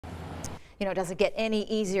doesn't get any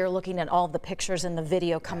easier looking at all the pictures and the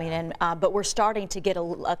video coming in, but we're starting to get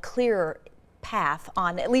a clearer path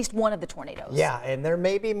on at least one of the tornadoes. Yeah, and there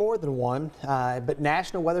may be more than one, but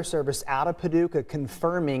National Weather Service out of Paducah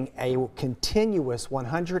confirming a continuous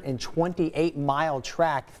 128-mile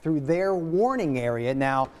track through their warning area.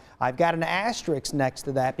 Now, I've got an asterisk next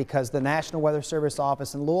to that because the National Weather Service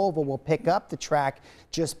office in Louisville will pick up the track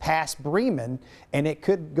just past Bremen, and it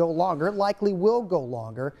could go longer, it likely will go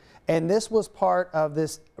longer. And this was part of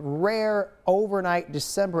this rare overnight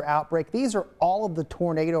December outbreak. These are all of the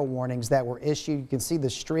tornado warnings that were issued. You can see the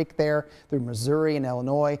streak there through Missouri and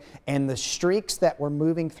Illinois, and the streaks that were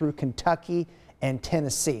moving through Kentucky and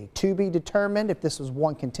Tennessee. To be determined if this was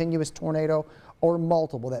one continuous tornado or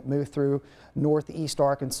multiple that moved through northeast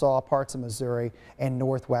Arkansas, parts of Missouri, and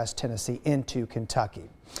northwest Tennessee into Kentucky.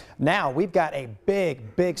 Now, we've got a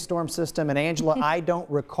big storm system, and Angela, I don't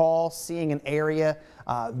recall seeing an area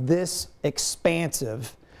this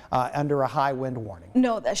expansive under a high wind warning.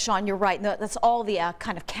 No, Sean, you're right. No, that's all the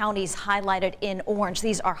kind of counties highlighted in orange.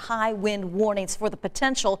 These are high wind warnings for the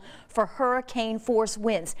potential for hurricane force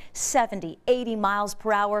winds, 70, 80 miles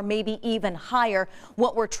per hour, maybe even higher.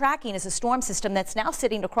 What we're tracking is a storm system that's now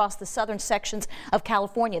sitting across the southern sections of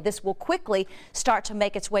California. This will quickly start to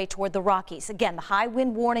make its way toward the Rockies. Again, the high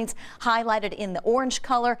wind warnings highlighted in the orange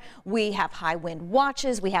color. We have high wind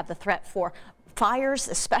watches. We have the threat for fires,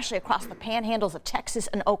 especially across the panhandles of Texas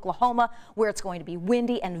and Oklahoma, where it's going to be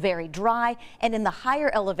windy and very dry. And in the higher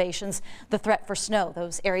elevations, the threat for snow,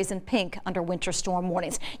 those areas in pink under winter storm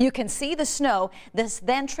warnings. You can see the snow. This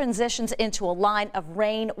then transitions into a line of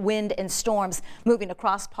rain, wind, and storms moving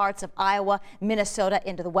across parts of Iowa, Minnesota,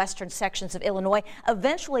 into the western sections of Illinois.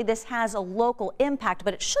 Eventually, this has a local impact,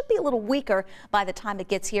 but it should be a little weaker by the time it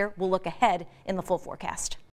gets here. We'll look ahead in the full forecast.